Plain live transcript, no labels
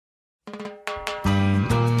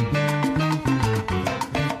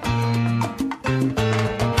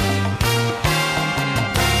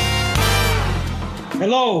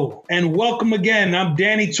Hello and welcome again. I'm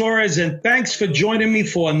Danny Torres, and thanks for joining me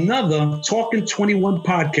for another Talking 21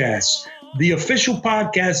 podcast, the official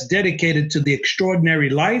podcast dedicated to the extraordinary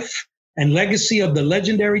life and legacy of the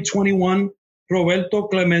legendary 21, Roberto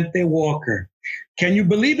Clemente Walker. Can you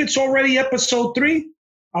believe it's already episode 3?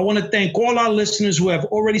 I want to thank all our listeners who have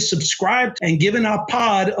already subscribed and given our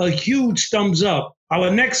pod a huge thumbs up. Our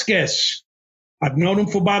next guest, I've known him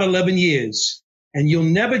for about 11 years, and you'll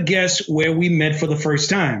never guess where we met for the first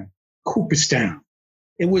time, Cooperstown.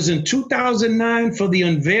 It was in 2009 for the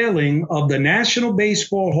unveiling of the National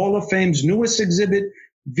Baseball Hall of Fame's newest exhibit,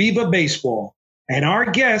 Viva Baseball. And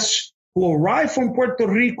our guest, who arrived from Puerto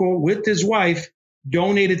Rico with his wife,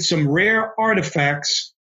 donated some rare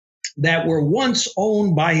artifacts that were once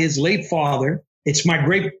owned by his late father. It's my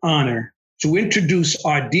great honor to introduce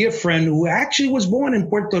our dear friend who actually was born in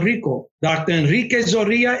Puerto Rico. Dr. Enrique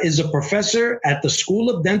Zorrilla is a professor at the School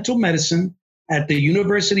of Dental Medicine at the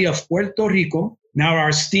University of Puerto Rico. Now our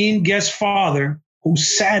esteemed guest father, who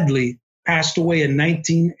sadly passed away in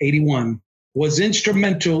 1981, was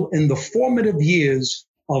instrumental in the formative years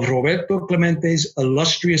of Roberto Clemente's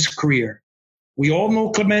illustrious career. We all know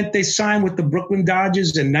Clemente signed with the Brooklyn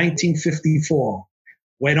Dodgers in 1954.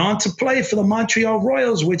 Went on to play for the Montreal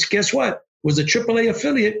Royals, which, guess what, was a AAA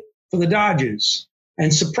affiliate for the Dodgers.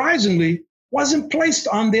 And surprisingly, wasn't placed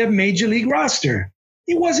on their major league roster.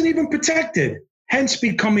 He wasn't even protected, hence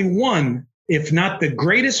becoming one, if not the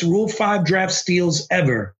greatest Rule 5 draft steals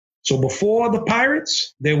ever. So before the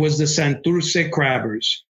Pirates, there was the Santurce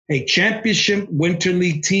Crabbers, a championship winter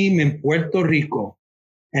league team in Puerto Rico.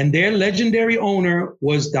 And their legendary owner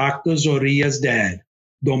was Dr. Zorrilla's dad,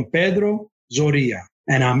 Don Pedro Zorrilla.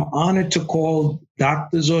 And I'm honored to call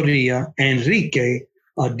Dr. Zorrilla, Enrique,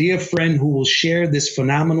 a dear friend who will share this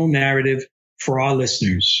phenomenal narrative for our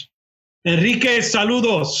listeners. Enrique,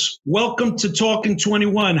 saludos. Welcome to Talking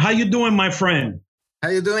 21. How you doing, my friend? How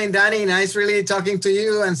you doing, Danny? Nice really talking to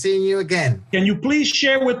you and seeing you again. Can you please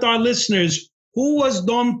share with our listeners who was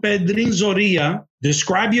Don Pedrin Zorrilla?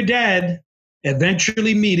 Describe your dad,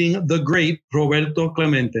 eventually meeting the great Roberto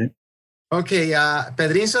Clemente. Okay,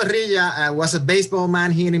 Pedrin Zorrilla was a baseball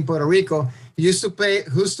man here in Puerto Rico. He used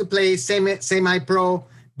to play semi-pro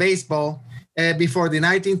baseball before the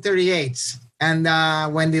 1938s. And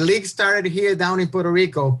when the league started here down in Puerto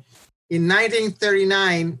Rico, in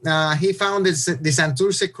 1939, he founded the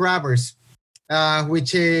Santurce Crabbers,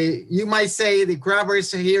 which you might say the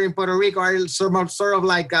Crabbers here in Puerto Rico are sort of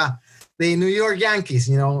like the New York Yankees,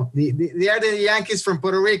 you know. They are the Yankees from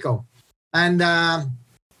Puerto Rico. And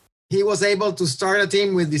he was able to start a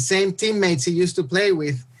team with the same teammates he used to play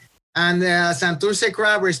with. And Santurce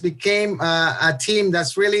Crabbers became a team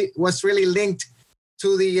that's was really linked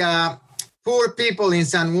to the poor people in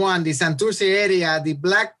San Juan, the Santurce area, the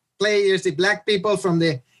black players, the black people from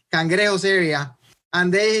the Cangrejos area.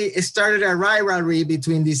 And they started a rivalry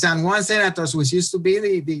between the San Juan Senators, which used to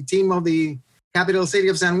be the team of the capital city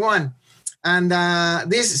of San Juan. And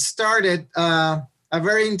this started a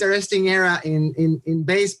very interesting era in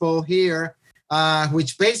baseball here,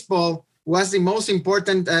 which baseball was the most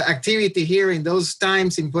important activity here in those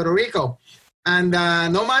times in Puerto Rico. And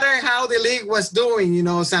no matter how the league was doing, you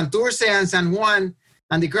know, Santurce and San Juan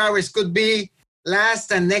and the Crabbers could be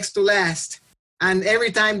last and next to last. And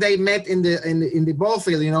every time they met in the ball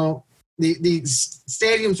field, you know, the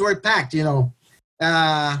stadiums were packed, you know.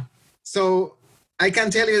 So I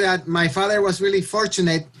can tell you that my father was really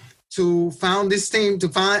fortunate to found this team,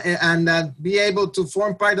 and be able to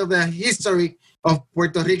form part of the history of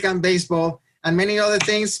Puerto Rican baseball and many other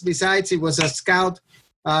things. Besides, he was a scout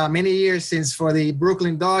many years since for the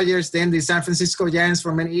Brooklyn Dodgers, then the San Francisco Giants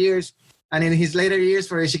for many years, and in his later years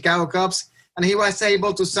for the Chicago Cubs. And he was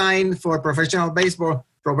able to sign for professional baseball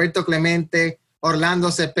Roberto Clemente, Orlando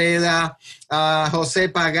Cepeda, Jose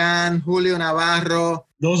Pagan, Julio Navarro.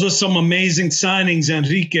 Those are some amazing signings,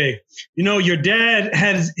 Enrique. You know, your dad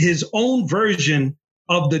had his own version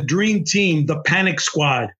of the dream team, the Panic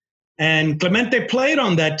Squad. And Clemente played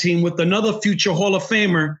on that team with another future Hall of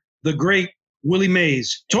Famer, the great Willie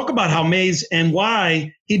Mays. Talk about how Mays and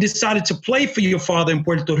why he decided to play for your father in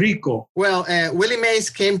Puerto Rico. Well, Willie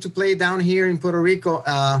Mays came to play down here in Puerto Rico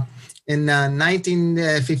in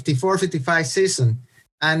 1954-55 season.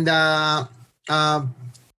 And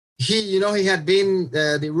he had been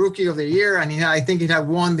the rookie of the year, and I think he had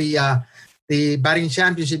won the batting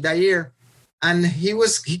championship that year. And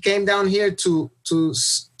he came down here to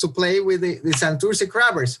play with the Santurce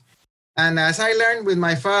Crabbers. And as I learned with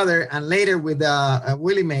my father and later with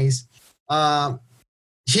Willie Mays,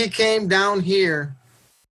 he came down here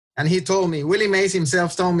and he told me, Willie Mays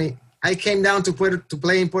himself told me, I came down to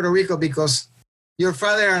play in Puerto Rico because your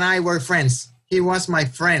father and I were friends. He was my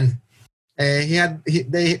friend. They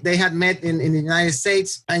had met in the United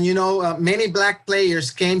States, and many black players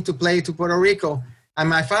came to play to Puerto Rico, and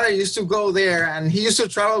my father used to go there, and he used to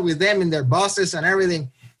travel with them in their buses and everything,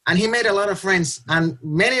 and he made a lot of friends, and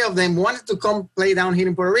many of them wanted to come play down here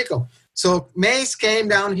in Puerto Rico. So Mace came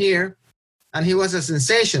down here, and he was a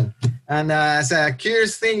sensation. And as a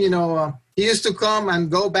curious thing, he used to come and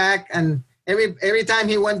go back, and every time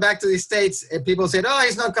he went back to the States, people said, "Oh,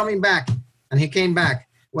 he's not coming back," and he came back.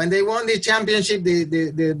 When they won the championship,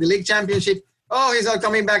 the league championship, "Oh, he's not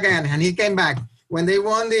coming back again," and he came back. When they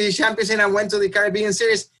won the championship and went to the Caribbean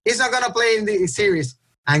Series, he's not going to play in the series.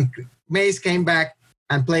 And Mace came back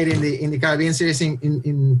and played in the Caribbean Series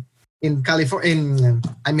in California,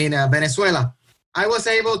 Venezuela. I was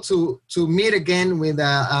able to meet again with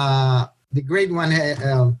the great one,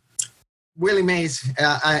 Willie Mays,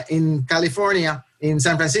 in California, in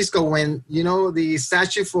San Francisco, when the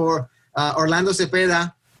statue for Orlando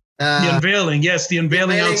Cepeda. The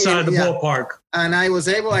unveiling outside the ballpark. And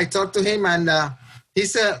I talked to him, and he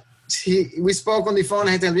said, we spoke on the phone.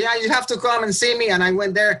 I told him, "Yeah, you have to come and see me." And I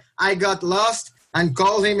went there. I got lost and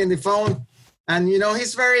called him in the phone. And,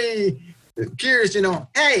 he's very curious,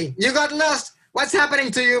 "Hey, you got lost. What's happening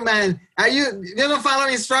to you, man? Are you don't follow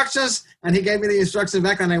instructions?" And he gave me the instructions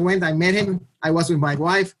back, and I went. I met him. I was with my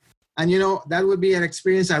wife. And, that would be an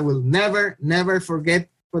experience I will never, never forget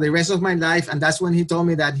for the rest of my life. And that's when he told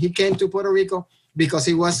me that he came to Puerto Rico because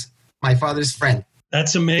he was my father's friend.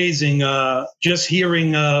 That's amazing. Just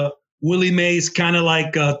hearing Willie Mays kind of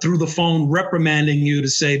like through the phone reprimanding you to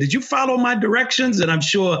say, "Did you follow my directions?" And I'm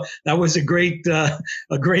sure that was a great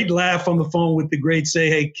laugh on the phone with the great Say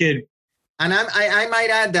Hey Kid. And I might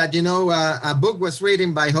add that, a book was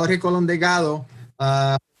written by Jorge Colón Delgado,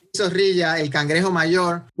 Zorrilla, El Cangrejo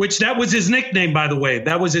Mayor. Which that was his nickname, by the way.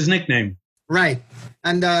 That was his nickname. Right.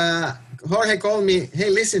 And Jorge called me, "Hey,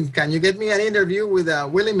 listen, can you get me an interview with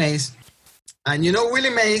Willie Mays?" And Willie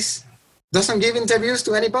Mays doesn't give interviews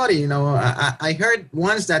to anybody. I heard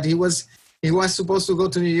once that he was supposed to go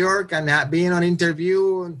to New York and be in an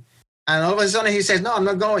interview, and all of a sudden he says, "No, I'm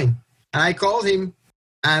not going." And I called him,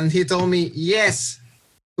 and he told me, "Yes,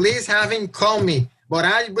 please have him call me, but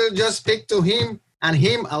I will just speak to him and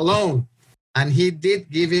him alone." And he did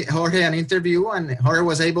give Jorge an interview, and Jorge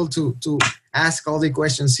was able to ask all the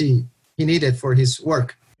questions he needed for his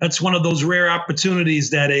work. That's one of those rare opportunities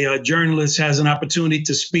that a journalist has an opportunity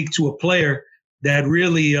to speak to a player that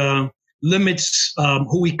really limits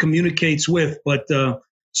who he communicates with. But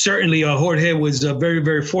certainly Jorge was very,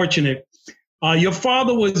 very fortunate. Your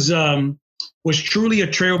father was truly a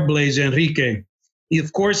trailblazer, Enrique. He,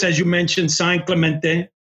 of course, as you mentioned, signed Clemente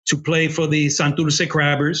to play for the Santurce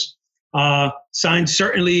Crabbers. Signed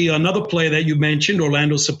certainly another player that you mentioned,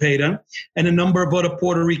 Orlando Cepeda, and a number of other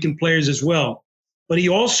Puerto Rican players as well. But he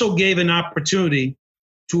also gave an opportunity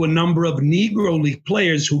to a number of Negro League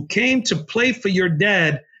players who came to play for your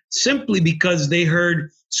dad simply because they heard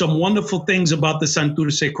some wonderful things about the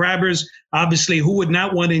Santurce Crabbers. Obviously, who would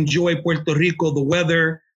not want to enjoy Puerto Rico, the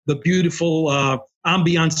weather, the beautiful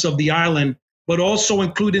ambiance of the island, but also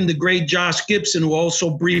including the great Josh Gibson, who also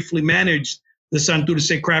briefly managed the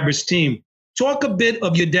Santurce Crabbers team. Talk a bit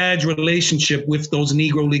of your dad's relationship with those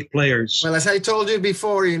Negro League players. Well, as I told you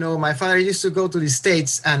before, my father used to go to the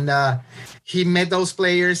States, and he met those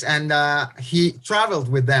players, and he traveled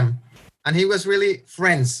with them, and he was really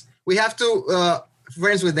friends. We have to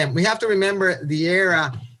friends with them. We have to remember the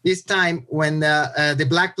era, this time when the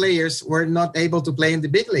black players were not able to play in the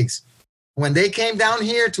big leagues. When they came down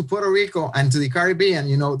here to Puerto Rico and to the Caribbean,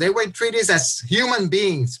 they were treated as human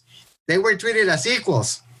beings. They were treated as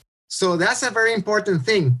equals. So that's a very important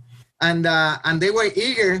thing. And they were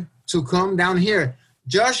eager to come down here.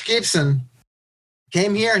 Josh Gibson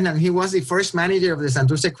came here, and he was the first manager of the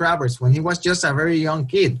Santurce Crabbers when he was just a very young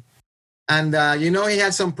kid. And, he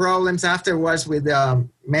had some problems afterwards with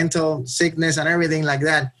mental sickness and everything like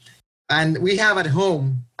that. And we have at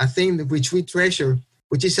home a thing which we treasure,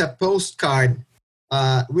 which is a postcard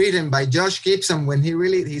written by Josh Gibson when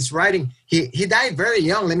he's writing. He died very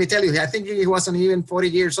young, let me tell you. I think he wasn't even 40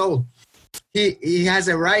 years old. He has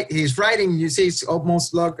he's writing, you see, it's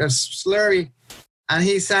almost like a slurry. And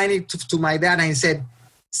he signed it to my dad, and he said,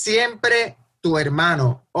 "Siempre tu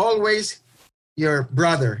hermano," always your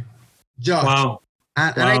brother, Josh. Wow.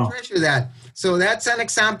 And I treasure that. So that's an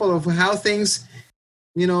example of how things,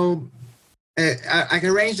 I can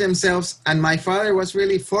arrange themselves. And my father was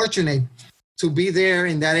really fortunate to be there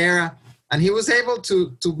in that era, and he was able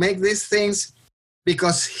to make these things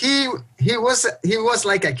because he was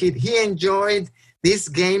like a kid. He enjoyed this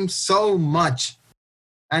game so much,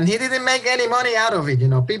 And he didn't make any money out of it. You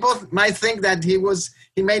know, people might think that he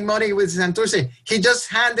made money with Santurce. He just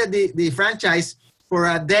handed the franchise for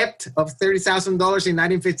a debt of $30,000 in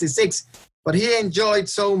 1956. But he enjoyed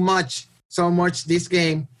so much this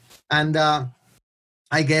game. And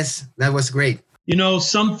I guess that was great. You know,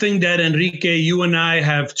 something that Enrique, you and I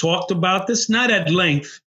have talked about this, not at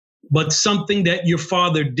length, but something that your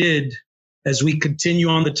father did as we continue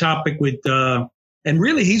on the topic with, and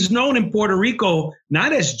really he's known in Puerto Rico,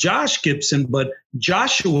 not as Josh Gibson, but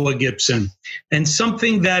Joshua Gibson. And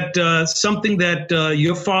something that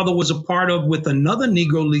your father was a part of with another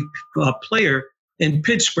Negro League player in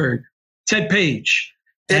Pittsburgh, Ted Page.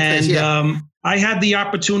 I had the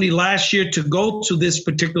opportunity last year to go to this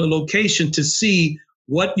particular location to see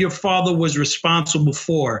what your father was responsible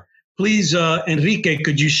for. Please, Enrique,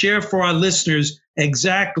 could you share for our listeners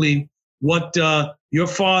exactly what your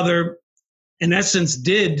father, in essence,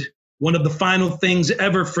 did, one of the final things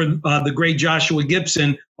ever for the great Joshua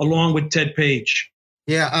Gibson, along with Ted Page?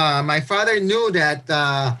 Yeah, my father knew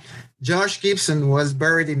that Josh Gibson was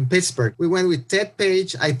buried in Pittsburgh. We went with Ted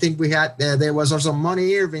Page. I think we had, there was also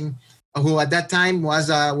Monty Irving, who at that time was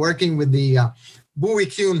working with the Bowie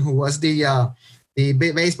Kuhn, who was the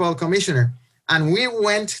baseball commissioner. And we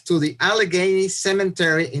went to the Allegheny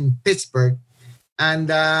Cemetery in Pittsburgh.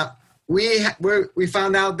 And we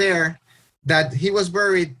found out there that he was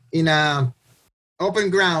buried in a open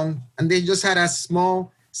ground, and they just had a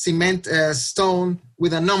small cement stone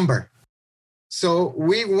with a number. So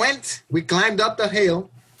we climbed up the hill,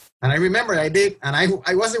 and I remember I did, and I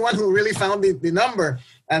was the one who really found the number,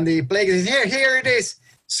 and the plaque said, here it is.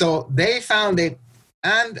 So they found it,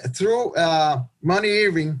 and through Monty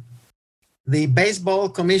Irving, the baseball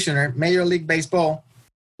commissioner, Major League Baseball,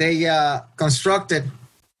 they constructed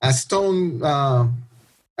a stone,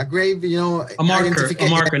 a grave, you know,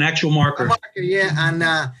 an actual marker. Yeah,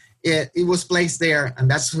 and it was placed there, and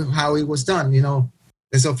that's how it was done. You know,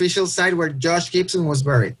 this official site where Josh Gibson was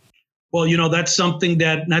buried. Well, you know, that's something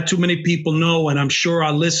that not too many people know, and I'm sure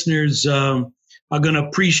our listeners are going to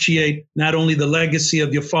appreciate not only the legacy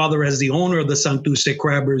of your father as the owner of the Santurce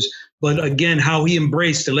Crabbers, but again, how he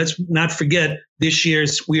embraced it. Let's not forget this year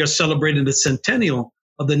we are celebrating the centennial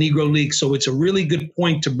of the Negro League. So it's a really good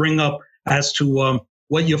point to bring up as to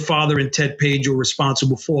what your father and Ted Page were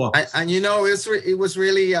responsible for. And you know, it was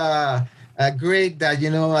really great that, you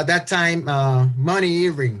know, at that time, Monty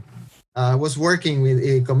Irving was working with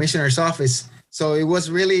a commissioner's office. So it was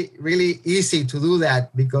really, really easy to do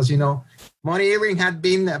that because, you know, Monty Irving had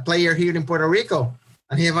been a player here in Puerto Rico,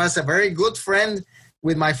 and he was a very good friend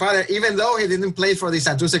with my father, even though he didn't play for the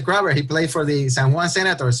Santurce Crabber, he played for the San Juan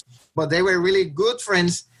Senators, but they were really good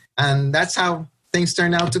friends, and that's how things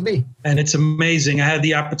turned out to be. And it's amazing. I had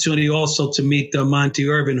the opportunity also to meet Monty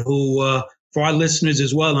Irving, who, for our listeners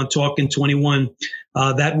as well on Talking 21,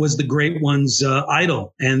 that was the great one's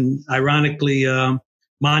idol. And ironically,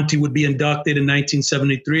 Monty would be inducted in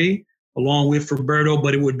 1973 along with Roberto,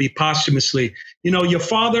 but it would be posthumously. You know, your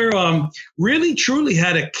father really, truly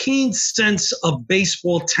had a keen sense of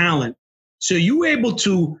baseball talent. So you were able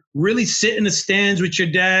to really sit in the stands with your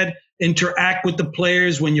dad, interact with the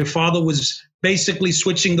players when your father was basically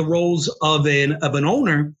switching the roles of an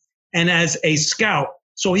owner and as a scout.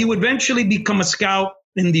 So he would eventually become a scout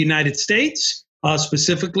in the United States,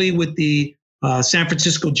 specifically with the San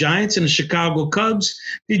Francisco Giants and the Chicago Cubs.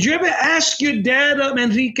 Did you ever ask your dad,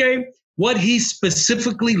 Enrique, what he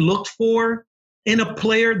specifically looked for in a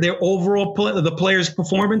player, the player's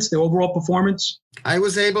performance, their overall performance? I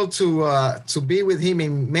was able to be with him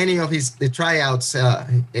in many of the tryouts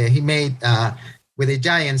he made with the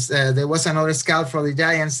Giants. There was another scout for the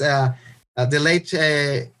Giants, the late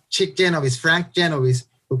Chick Genovese, Frank Genovese,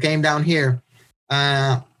 who came down here.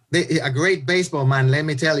 A great baseball man, let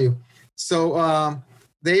me tell you. So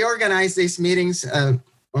they organized these meetings.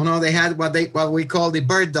 They had what we call the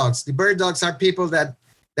bird dogs. The bird dogs are people that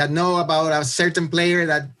know about a certain player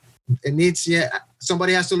that needs,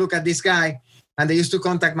 somebody has to look at this guy. And they used to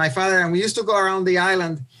contact my father, and we used to go around the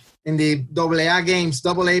island in the AA games,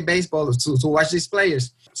 AA baseball, to watch these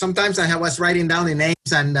players. Sometimes I was writing down the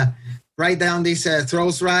names and write down these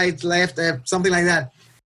throws right, left, something like that.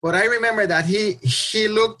 But I remember that he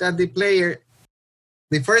looked at the player.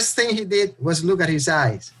 The first thing he did was look at his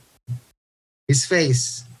eyes, his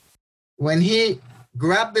face. When he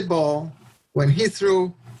grabbed the ball, when he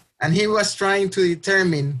threw, and he was trying to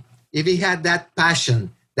determine if he had that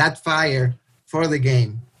passion, that fire for the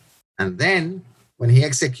game. And then when he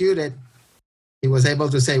executed, he was able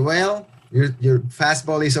to say, well, your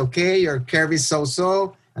fastball is okay, your curve is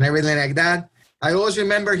so-so, and everything like that. I always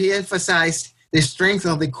remember he emphasized the strength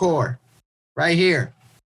of the core right here.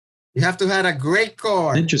 You have to have a great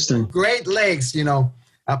core. Interesting. Great legs,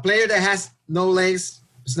 A player that has no legs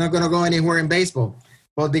is not going to go anywhere in baseball.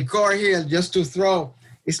 But the core here, just to throw,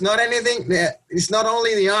 it's not anything. It's not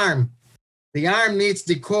only the arm. The arm needs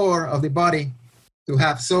the core of the body to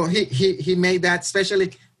have. So he made that,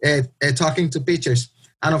 especially talking to pitchers.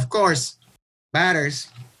 And of course, batters,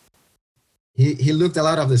 he looked a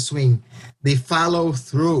lot of the swing, the follow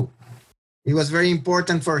through. It was very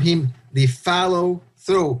important for him, the follow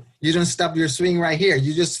through. You don't stop your swing right here.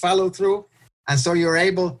 You just follow through. And so you're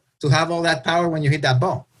able to have all that power when you hit that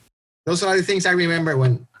ball. Those are the things I remember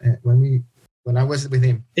when I was with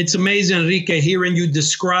him. It's amazing, Enrique, hearing you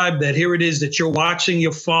describe that. Here it is that you're watching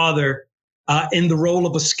your father in the role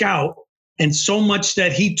of a scout, and so much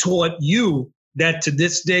that he taught you that to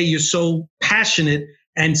this day you're so passionate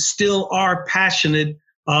and still are passionate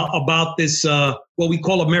about this, what we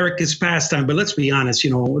call America's pastime. But let's be honest,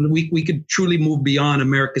 we could truly move beyond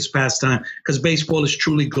America's pastime because baseball is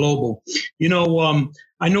truly global.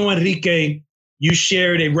 I know, Enrique, you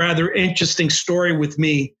shared a rather interesting story with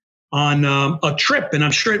me on a trip, and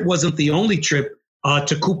I'm sure it wasn't the only trip,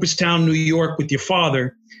 to Cooperstown, New York with your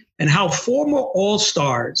father, and how former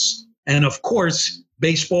All-Stars and, of course,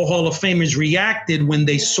 Baseball Hall of Famers reacted when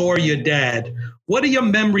they saw your dad. What are your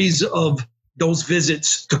memories of those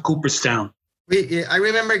visits to Cooperstown? I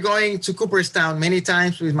remember going to Cooperstown many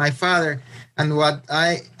times with my father, and what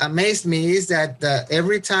amazed me is that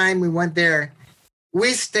every time we went there,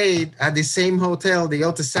 we stayed at the same hotel, the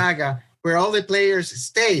Otesaga, where all the players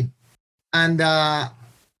stayed. And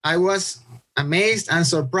I was amazed and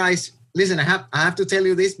surprised. Listen, I have to tell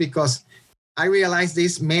you this because I realized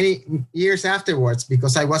this many years afterwards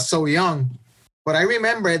because I was so young. But I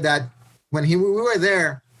remember that when we were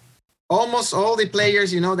there, almost all the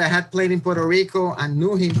players, that had played in Puerto Rico and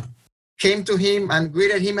knew him, came to him and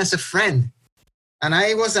greeted him as a friend. And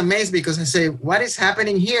I was amazed because I say, what is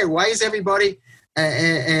happening here? Why is everybody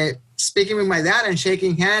speaking with my dad and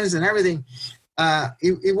shaking hands and everything?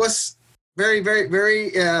 It was very, very,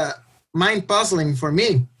 very mind-puzzling for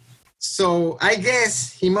me. So I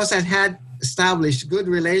guess he must have had established good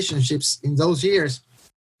relationships in those years.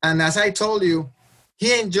 And as I told you,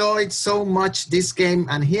 he enjoyed so much this game,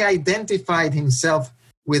 and he identified himself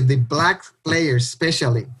with the black players,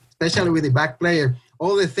 especially with the black player,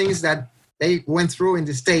 all the things that they went through in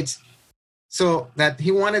the States, so that he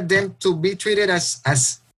wanted them to be treated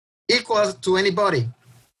as equal to anybody.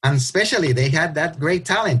 And especially they had that great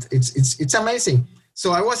talent. It's amazing.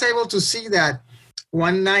 So I was able to see that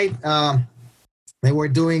one night. They were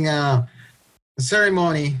doing a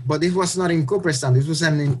ceremony, but this was not in Cooperstown. This was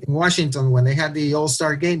in Washington when they had the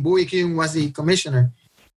All-Star game. Bowie Kuhn was the commissioner.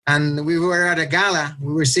 And we were at a gala.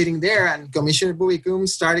 We were sitting there, and Commissioner Bowie Kuhn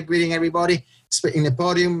started greeting everybody in the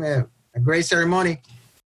podium, a great ceremony.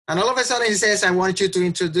 And all of a sudden he says, I want you to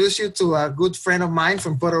introduce you to a good friend of mine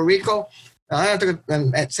from Puerto Rico.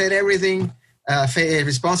 And said everything,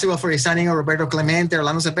 responsible for the signing of Roberto Clemente,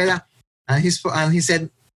 Orlando Cepeda. And he said,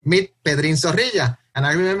 meet Pedrín Zorrilla. And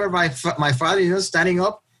I remember my father, standing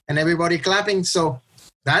up and everybody clapping. So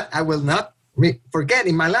that I will not forget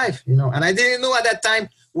in my life, And I didn't know at that time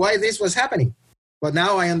why this was happening. But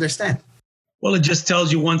now I understand. Well, it just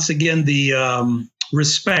tells you once again the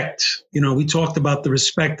respect. We talked about the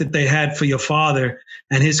respect that they had for your father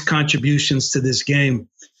and his contributions to this game.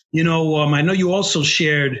 I know you also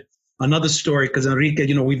shared another story because,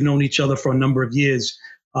 Enrique, we've known each other for a number of years.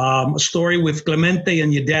 A story with Clemente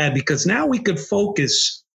and your dad, because now we could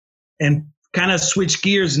focus and kind of switch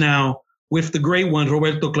gears now with the great one,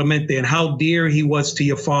 Roberto Clemente, and how dear he was to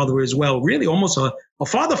your father as well. Really almost a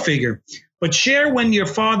father figure. But share when your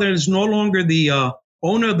father is no longer the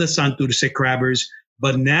owner of the Santurce Crabbers,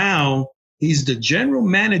 but now he's the general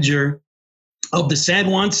manager of the San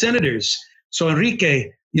Juan Senators. So,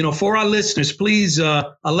 Enrique, for our listeners, please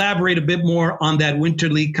elaborate a bit more on that Winter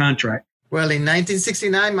League contract. Well, in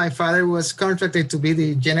 1969, my father was contracted to be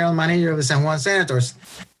the general manager of the San Juan Senators,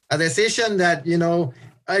 a decision that,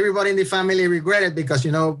 everybody in the family regretted because,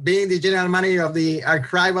 being the general manager of the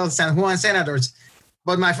arch-rival San Juan Senators.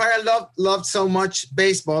 But my father loved so much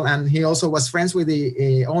baseball, and he also was friends with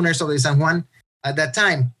the owners of the San Juan at that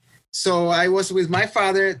time. So I was with my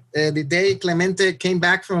father the day Clemente came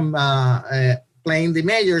back from playing the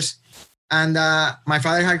majors, and my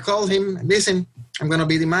father had called him, listen, I'm going to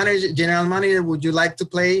be the general manager. Would you like to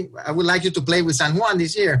play? I would like you to play with San Juan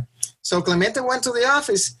this year. So Clemente went to the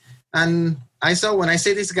office, and when I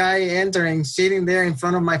see this guy entering, sitting there in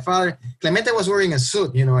front of my father, Clemente was wearing a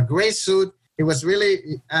suit, a gray suit. It was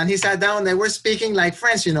really, and he sat down, they were speaking like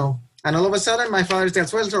friends, and all of a sudden my father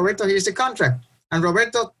tells, well, Roberto, here's the contract. And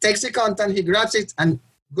Roberto takes the contract, he grabs it and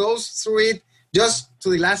goes through it just to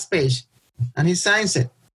the last page, and he signs it.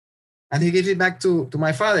 And he gives it back to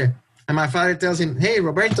my father. And my father tells him, hey,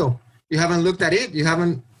 Roberto, you haven't looked at it. You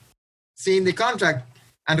haven't seen the contract.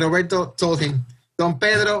 And Roberto told him, Don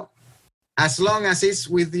Pedro, as long as it's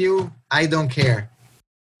with you, I don't care.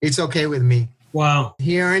 It's okay with me. Wow.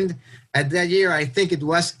 He earned at that year, I think it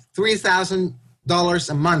was $3,000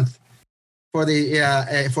 a month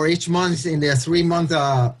for each month in the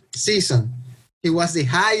 3-month season. He was the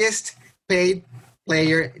highest paid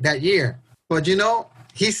player that year. But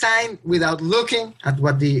he signed without looking at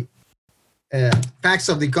what the facts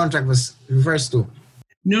of the contract refers to.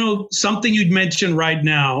 Something you'd mentioned right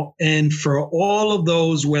now, and for all of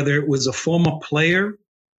those, whether it was a former player,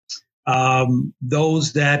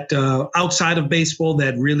 those that outside of baseball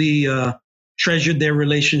that really treasured their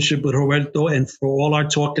relationship with Roberto, and for all our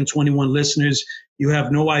Talking 21 listeners, you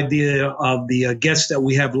have no idea of the guests that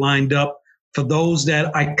we have lined up. For those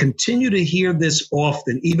that I continue to hear this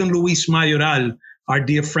often, even Luis Mayoral, our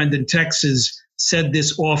dear friend in Texas, said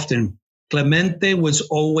this often. Clemente was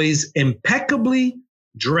always impeccably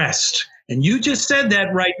dressed. And you just said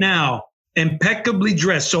that right now, impeccably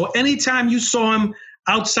dressed. So anytime you saw him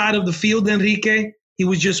outside of the field, Enrique, he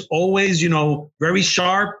was just always, very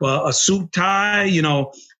sharp, a suit tie,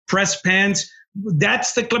 press pants.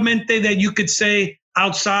 That's the Clemente that you could say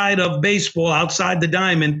outside of baseball, outside the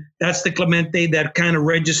diamond. That's the Clemente that kind of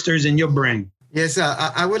registers in your brain. Yes,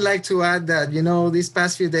 I would like to add that, these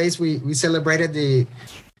past few days we celebrated the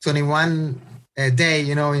 21 day,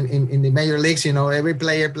 in the major leagues. Every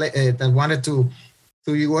player that wanted to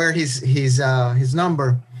wear his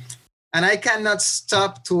number. And I cannot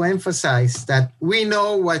stop to emphasize that we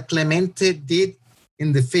know what Clemente did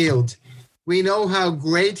in the field. We know how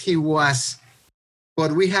great he was,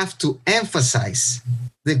 but we have to emphasize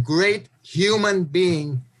the great human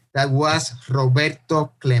being that was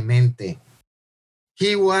Roberto Clemente.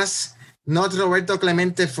 He was not Roberto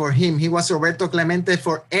Clemente for him. He was Roberto Clemente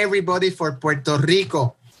for everybody, for Puerto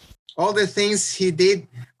Rico. All the things he did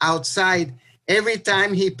outside, every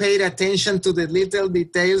time he paid attention to the little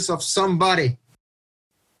details of somebody.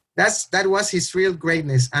 That was his real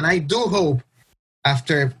greatness. And I do hope,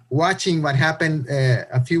 after watching what happened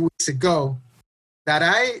a few weeks ago, that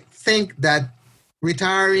I think that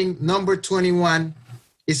retiring number 21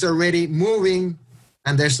 is already moving,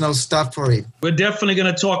 and there's no stop for it. We're definitely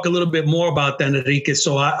going to talk a little bit more about that, Enrique.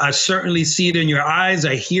 So I certainly see it in your eyes.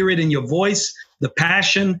 I hear it in your voice, the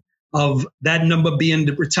passion of that number being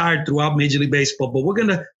retired throughout Major League Baseball. But we're going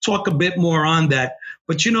to talk a bit more on that.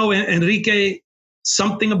 But, Enrique,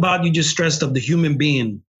 something about you just stressed of the human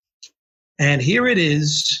being. And here it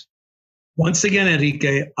is, once again,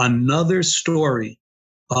 Enrique, another story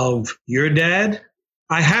of your dad.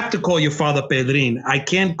 I have to call your father Pedrin. I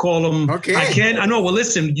can't call him. Okay. I know. Well,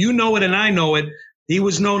 listen, you know it and I know it. He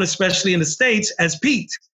was known, especially in the States, as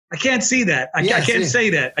Pete. I can't see that. I can't say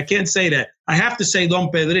that. I can't say that. I have to say Don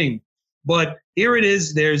Pedrin. But here it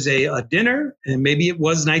is. There's a dinner, and maybe it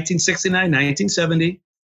was 1969, 1970.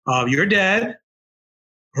 Your dad,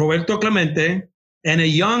 Roberto Clemente, and a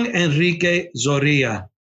young Enrique Zorrilla.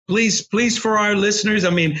 Please, for our listeners,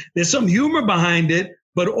 there's some humor behind it,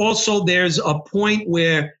 but also there's a point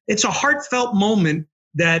where it's a heartfelt moment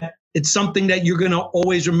that it's something that you're going to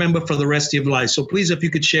always remember for the rest of your life. So please, if you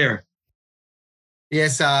could share.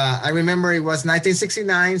 Yes, I remember it was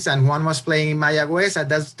 1969. San Juan was playing in Mayagüez. At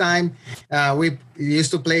that time, we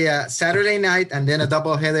used to play a Saturday night and then a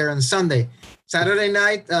doubleheader on Sunday. Saturday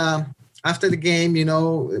night, after the game,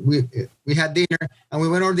 we had dinner and we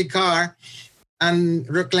went on the car. And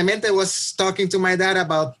Clemente was talking to my dad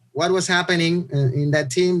about what was happening in that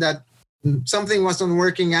team, that something wasn't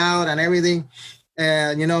working out and everything.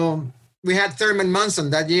 We had Thurman Munson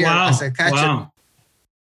that year as a catcher. Wow.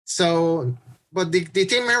 So, but the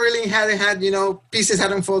team really hadn't had, pieces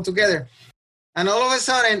hadn't fall together. And all of a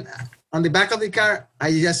sudden, on the back of the car,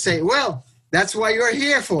 I just say, well, that's what you're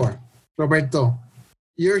here for, Roberto.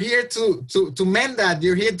 You're here to mend that.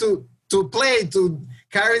 You're here to play, to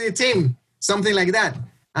carry the team, something like that.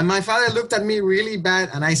 And my father looked at me really bad,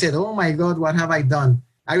 and I said, oh, my God, what have I done?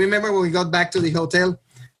 I remember when we got back to the hotel,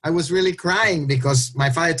 I was really crying because my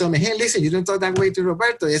father told me, hey, listen, you don't talk that way to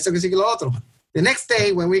Roberto. Esto que sigue lo otro. The next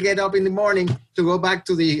day, when we get up in the morning to go back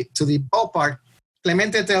to the ballpark,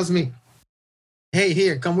 Clemente tells me, hey,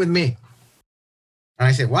 here, come with me. And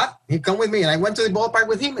I said, what? He come with me. And I went to the ballpark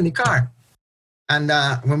with him in the car. And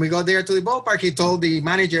when we got there to the ballpark, he told the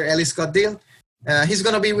manager, Ellie Scott Deal, he's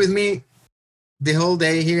going to be with me the whole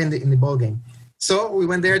day here in the ball game. So we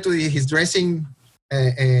went there to his dressing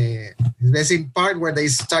part where they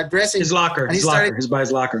start dressing. His locker. His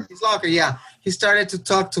locker, yeah. he started to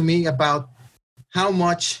talk to me about how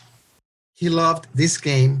much he loved this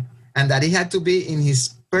game and that he had to be in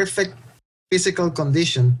his perfect physical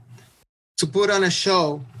condition to put on a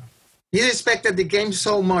show. He respected the game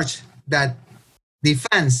so much that the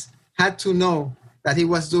fans had to know that he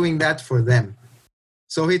was doing that for them.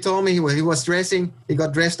 So he told me when he was dressing, he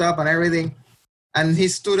got dressed up and everything, and he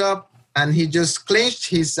stood up and he just clenched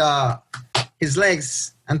his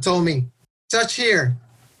legs and told me, touch here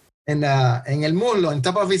en el muslo, on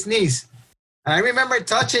top of his knees. And I remember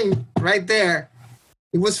touching right there.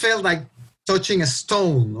 It was felt like touching a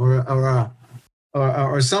stone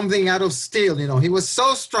or something out of steel. You know, he was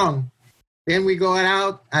so strong. Then we go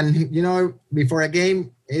out and, you know, before a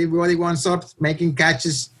game, everybody wants up making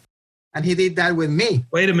catches. And he did that with me.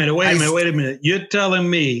 Wait a minute. You're telling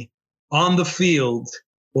me on the field,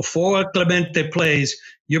 before Clemente plays,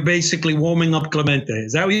 you're basically warming up Clemente.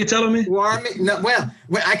 Is that what you're telling me? Warming? No, well,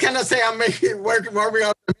 I cannot say I'm warming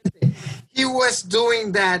up Clemente. He was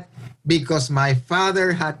doing that because my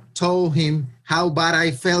father had told him how bad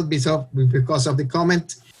I felt because of the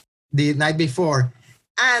comment the night before.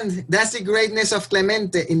 And that's the greatness of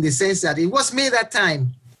Clemente in the sense that it was me that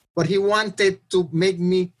time, but he wanted to make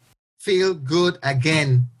me feel good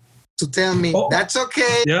again, to tell me that's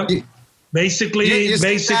okay. Yep. Basically,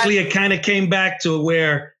 it kind of came back to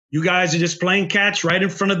where you guys are just playing catch right in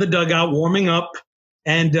front of the dugout, warming up,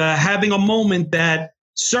 and having a moment that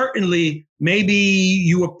certainly maybe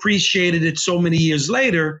you appreciated it so many years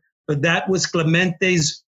later, but that was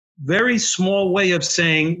Clemente's very small way of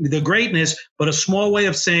saying the greatness, but a small way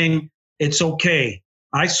of saying it's okay.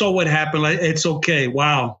 I saw what happened. It's okay.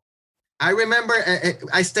 Wow. I remember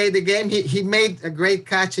I stayed the game. He made a great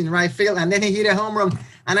catch in right field, and then he hit a home run.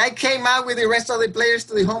 And I came out with the rest of the players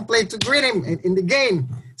to the home plate to greet him in the game.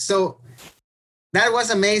 So that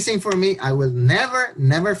was amazing for me. I will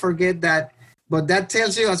never forget that. But that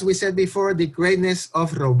tells you, as we said before, the greatness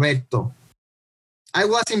of Roberto. I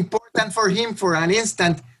was important for him for an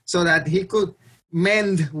instant so that he could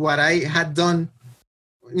mend what I had done,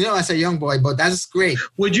 you know, as a young boy. But that's great.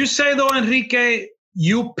 Would you say, though, Enrique,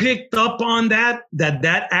 you picked up on that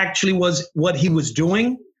actually was what he was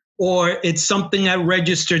doing, or it's something that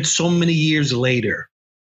registered so many years later?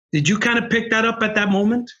 Did you kind of pick that up at that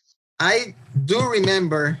moment? I do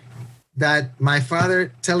remember that my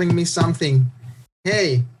father telling me something.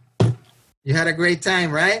 Hey, you had a great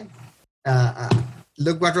time, right?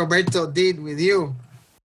 Look what Roberto did with you.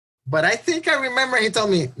 But I think I remember he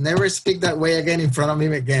told me, never speak that way again in front of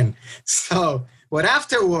him again. So, but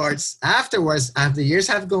afterwards, after years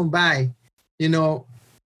have gone by, you know,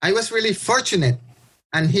 I was really fortunate.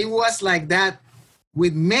 And he was like that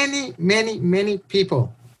with many, many, many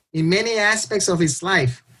people in many aspects of his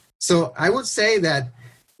life. So I would say that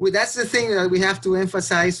that's the thing that we have to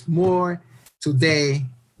emphasize more today,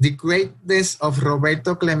 the greatness of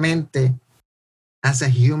Roberto Clemente as a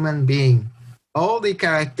human being. All the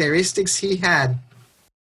characteristics he had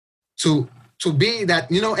to be that,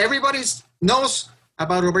 you know, everybody knows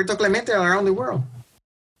about Roberto Clemente around the world.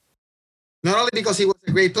 Not only because he was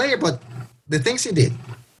a great player, but the things he did.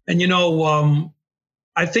 And, you know,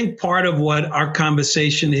 I think part of what our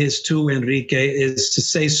conversation is too, Enrique, is to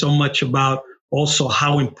say so much about also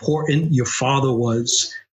how important your father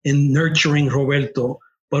was in nurturing Roberto,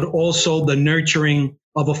 but also the nurturing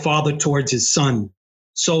of a father towards his son.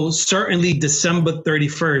 So certainly December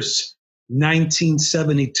 31st,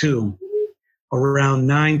 1972, around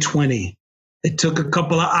 9:20, it took a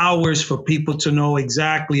couple of hours for people to know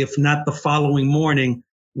exactly, if not the following morning,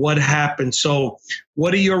 what happened. So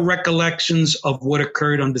what are your recollections of what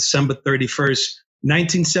occurred on December 31st,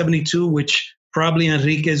 1972, which probably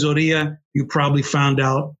Enrique Zorrilla, you probably found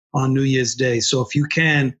out on New Year's Day. So if you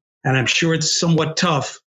can, and I'm sure it's somewhat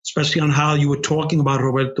tough, especially on how you were talking about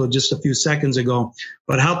Roberto just a few seconds ago,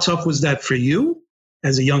 but how tough was that for you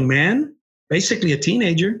as a young man, basically a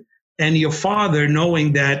teenager, and your father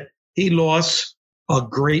knowing that he lost a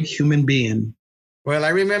great human being? Well, I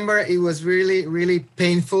remember it was really, really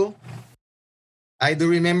painful. I do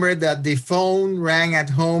remember that the phone rang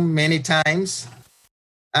at home many times,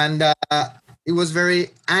 and it was a very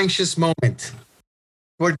anxious moment.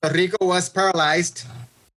 Puerto Rico was paralyzed.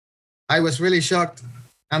 I was really shocked.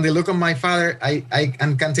 And the look of my father, I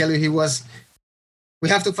can tell you we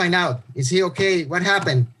have to find out. Is he okay? What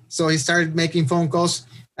happened? So he started making phone calls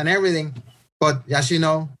and everything. But as you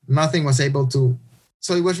know, nothing was able to.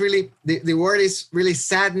 So it was really, the word is really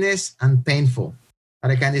sadness and painful.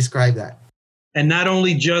 But I can't describe that. And not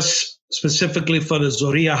only just specifically for the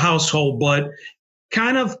Zorrilla household, but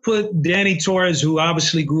kind of put Danny Torres, who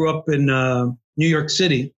obviously grew up in New York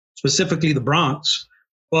City, specifically the Bronx,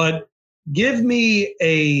 but give me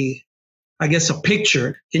a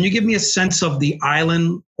picture. Can you give me a sense of the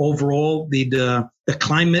island overall, the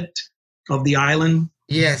climate of the island?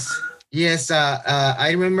 Yes, yes.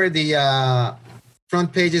 I remember the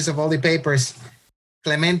front pages of all the papers.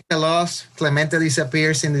 Clemente lost, Clemente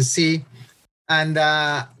disappears in the sea. And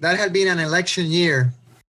that had been an election year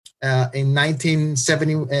in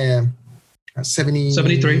 1970,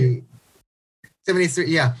 73. 73,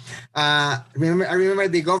 yeah. I remember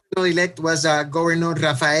the governor-elect was Governor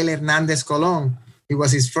Rafael Hernandez Colon. It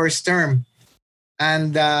was his first term.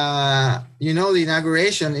 And, the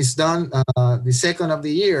inauguration is done the second of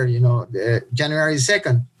the year, January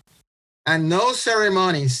 2nd. And no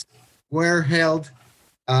ceremonies were held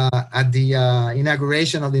at the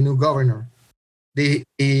inauguration of the new governor. The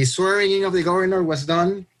swearing in of the governor was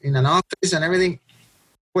done in an office and everything.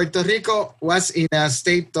 Puerto Rico was in a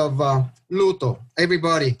state of luto,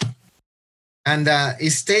 everybody. And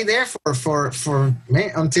it stayed there for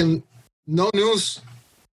until no news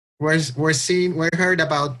were heard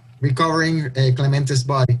about recovering Clemente's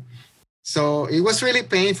body. So it was really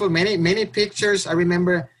painful. Many pictures. I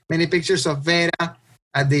remember many pictures of Vera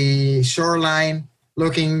at the shoreline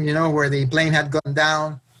looking, where the plane had gone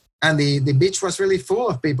down. And the beach was really full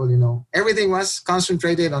of people, Everything was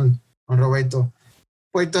concentrated on Roberto.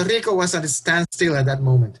 Puerto Rico was at a standstill at that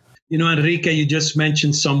moment. Enrique, you just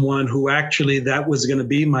mentioned someone who actually, that was going to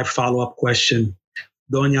be my follow-up question.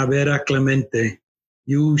 Doña Vera Clemente.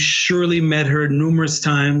 You surely met her numerous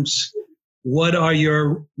times. What are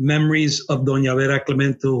your memories of Doña Vera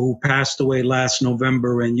Clemente, who passed away last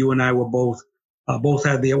November, and you and I were both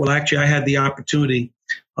had I had the opportunity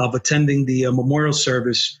of attending the memorial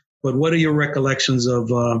service. But what are your recollections of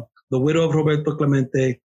the widow of Roberto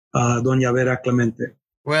Clemente, Doña Vera Clemente?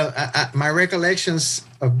 Well, my recollections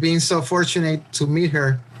of being so fortunate to meet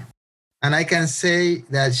her, and I can say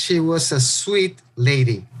that she was a sweet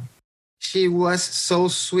lady. She was so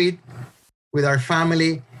sweet with our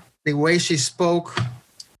family, the way she spoke.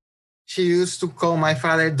 She used to call my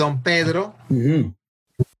father Don Pedro. Mm-hmm.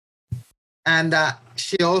 And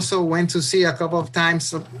she also went to see a couple of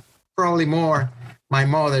times, probably more, my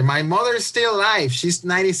mother. My mother is still alive. She's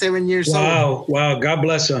 97 years old. Wow. God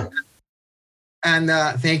bless her. And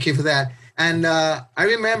thank you for that. And I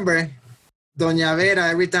remember Doña Vera,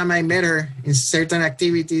 every time I met her in certain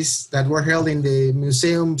activities that were held in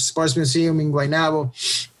the sports museum in Guaynabo,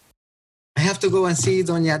 I have to go and see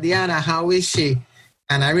Doña Diana. How is she?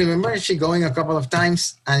 And I remember she going a couple of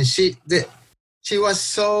times, and she was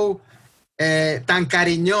so tan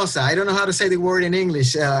cariñosa. I don't know how to say the word in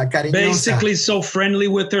English. Cariñosa. Basically, so friendly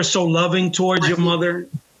with her, so loving towards your mother.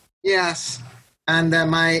 Yes. And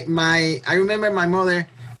I remember my mother,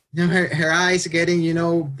 her eyes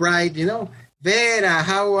getting, bright, Vera,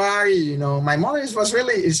 how are you? My mother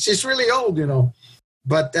she's really old,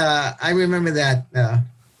 But I remember that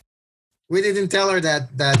we didn't tell her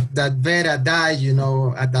that Vera died,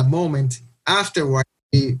 at that moment. Afterward,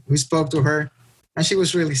 we spoke to her, and she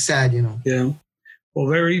was really sad, Yeah. Well,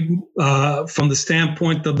 very, from the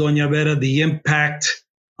standpoint of Doña Vera, the impact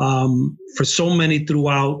for so many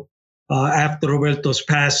throughout after Roberto's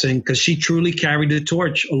passing, because she truly carried the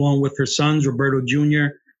torch along with her sons, Roberto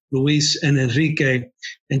Jr., Luis, and Enrique.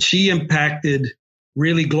 And she impacted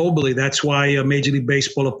really globally. That's why Major League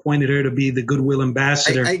Baseball appointed her to be the Goodwill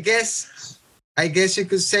Ambassador. I guess you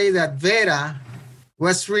could say that Vera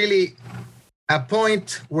was really a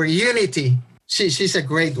point where unity. She's a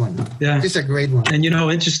great one. Yeah. She's a great one. And,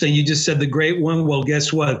 interesting, you just said the great one. Well,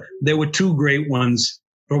 guess what? There were two great ones,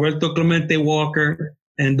 Roberto Clemente Walker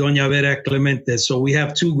and Doña Vera Clemente. So we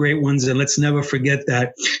have two great ones, and let's never forget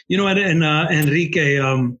that. And Enrique,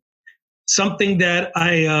 something that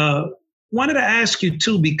I wanted to ask you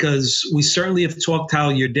too, because we certainly have talked how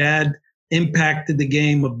your dad impacted the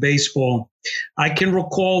game of baseball. I can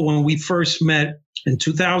recall when we first met in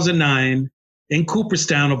 2009 in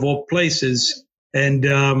Cooperstown, of all places, and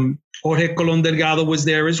Jorge Colón Delgado was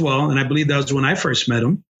there as well, and I believe that was when I first met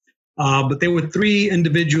him. But there were three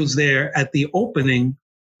individuals there at the opening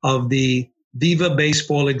of the Viva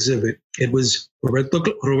Baseball exhibit. It was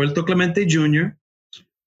Roberto Clemente Jr.,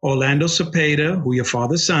 Orlando Cepeda, who your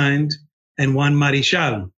father signed, and Juan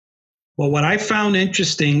Marichal. Well, what I found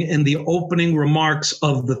interesting in the opening remarks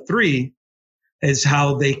of the three is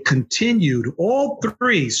how they continued, all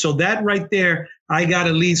three. So that right there, I got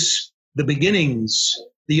at least the beginnings,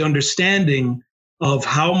 the understanding of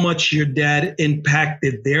how much your dad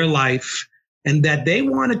impacted their life, and that they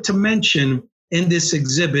wanted to mention in this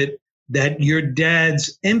exhibit that your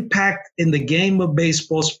dad's impact in the game of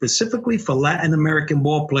baseball, specifically for Latin American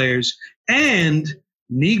ball players and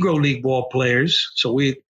Negro League ball players. So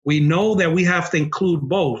we We know that we have to include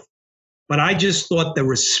both, but I just thought the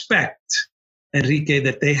respect, Enrique,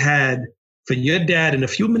 that they had for your dad in the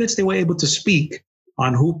few minutes they were able to speak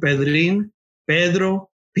on who Pedro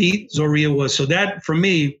Pete Zorrilla was. So that, for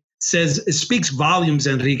me, it speaks volumes,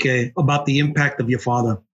 Enrique, about the impact of your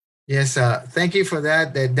father. Yes, thank you for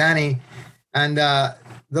that, Danny. And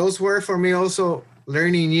those were for me also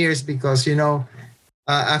learning years because,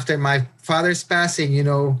 after my father's passing,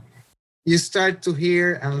 you start to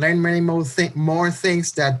hear and learn many more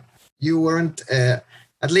things that you weren't,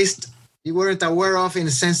 at least you weren't aware of, in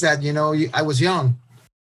the sense that, I was young.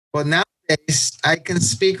 But nowadays, I can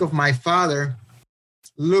speak of my father,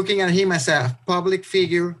 looking at him as a public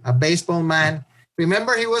figure, a baseball man.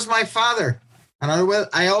 Remember, he was my father, and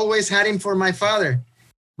I always had him for my father.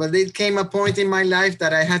 But there came a point in my life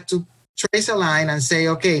that I had to trace a line and say,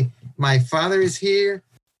 okay, my father is here,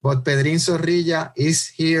 but Pedrín Zorrilla is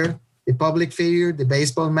here, the public figure, the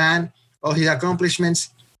baseball man, all his accomplishments.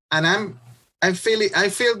 And I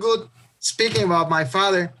feel good speaking about my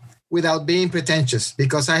father without being pretentious,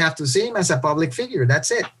 because I have to see him as a public figure.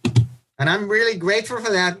 That's it. And I'm really grateful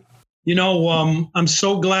for that. I'm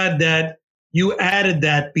so glad that you added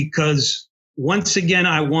that, because once again,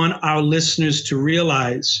 I want our listeners to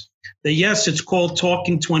realize that, yes, it's called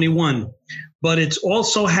Talking 21, but it's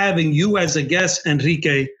also having you as a guest,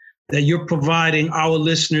 Enrique, that you're providing our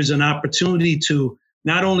listeners an opportunity to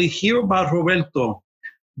not only hear about Roberto,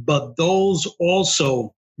 but those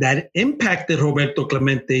also that impacted Roberto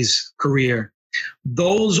Clemente's career.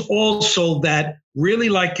 Those also that really,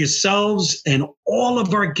 like yourselves and all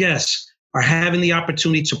of our guests, are having the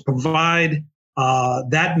opportunity to provide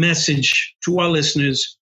that message to our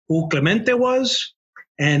listeners, who Clemente was,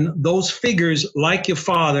 and those figures like your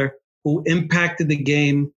father who impacted the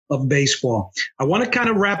game of baseball. I want to kind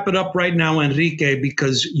of wrap it up right now, Enrique,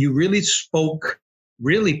 because you really spoke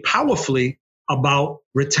really powerfully about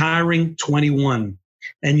retiring 21.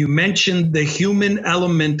 And you mentioned the human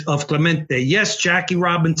element of Clemente. Yes, Jackie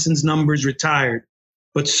Robinson's numbers retired,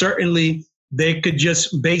 but certainly there could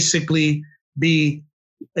just basically be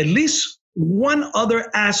at least one other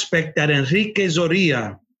aspect that Enrique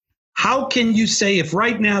Zorrilla, how can you say, if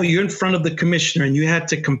right now you're in front of the commissioner and you had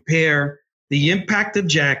to compare the impact of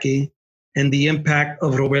Jackie and the impact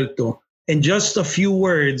of Roberto, in just a few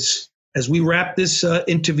words, as we wrap this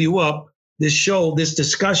interview up, this show, this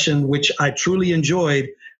discussion, which I truly enjoyed,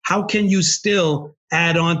 how can you still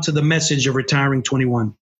add on to the message of retiring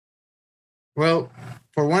 21? Well,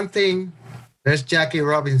 for one thing, there's Jackie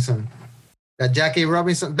Robinson.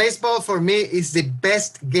 Baseball for me is the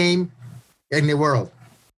best game in the world.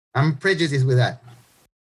 I'm prejudiced with that.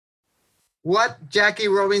 What Jackie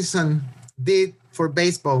Robinson did for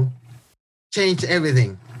baseball changed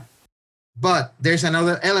everything. But there's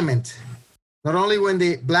another element. Not only when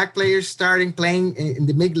the black players starting playing in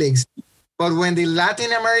the big leagues, but when the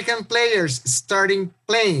Latin American players starting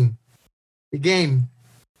playing the game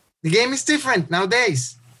is different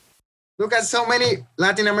nowadays. Look at so many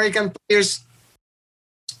Latin American players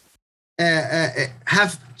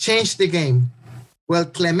have changed the game. Well,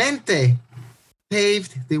 Clemente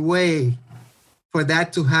paved the way for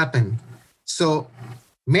that to happen. So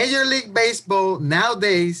Major League Baseball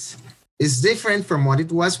nowadays is different from what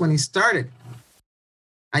it was when it started.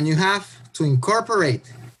 And you have to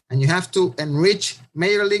incorporate and you have to enrich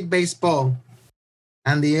Major League Baseball.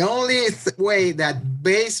 And the only way that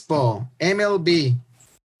baseball, MLB,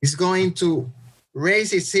 is going to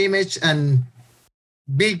raise its image and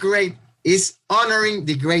be great is honoring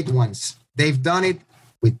the great ones. They've done it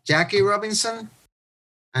with Jackie Robinson,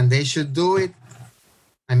 and they should do it,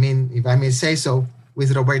 I mean, if I may say so,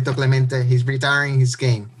 with Roberto Clemente. He's retiring his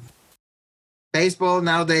game. Baseball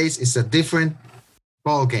nowadays is a different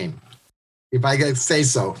ball game, if I can say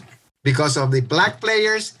so, because of the black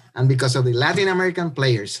players and because of the Latin American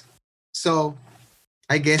players. So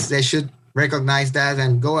I guess they should recognize that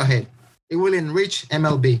and go ahead. It will enrich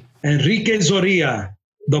MLB. Enrique Zorrilla,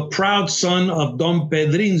 the proud son of Don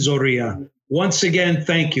Pedrín Zorrilla. Once again,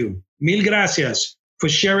 thank you. Mil gracias for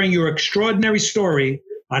sharing your extraordinary story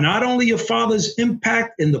on not only your father's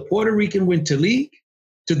impact in the Puerto Rican Winter League,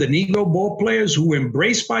 to the Negro ball players who were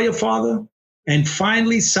embraced by your father, and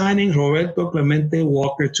finally signing Roberto Clemente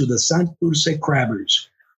Walker to the Santurce Crabbers,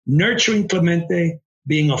 nurturing Clemente,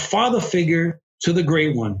 being a father figure to the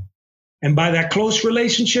great one. And by that close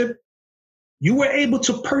relationship, you were able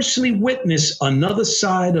to personally witness another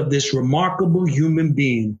side of this remarkable human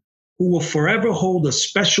being who will forever hold a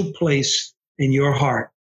special place in your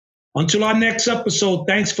heart. Until our next episode,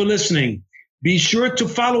 thanks for listening. Be sure to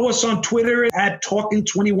follow us on Twitter at Talking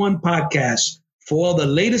 21 Podcast for all the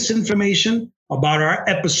latest information about our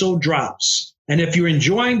episode drops. And if you're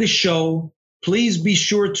enjoying the show, please be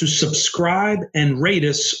sure to subscribe and rate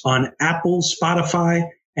us on Apple, Spotify,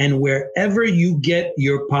 and wherever you get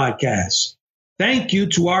your podcasts. Thank you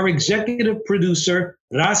to our executive producer,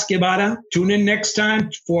 Ras Guevara. Tune in next time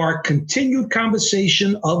for our continued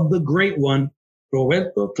conversation of the great one,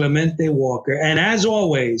 Roberto Clemente Walker. And as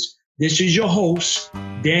always, this is your host,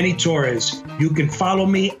 Danny Torres. You can follow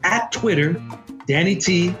me at Twitter,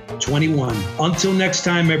 DannyT21. Until next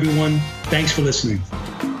time, everyone, thanks for listening.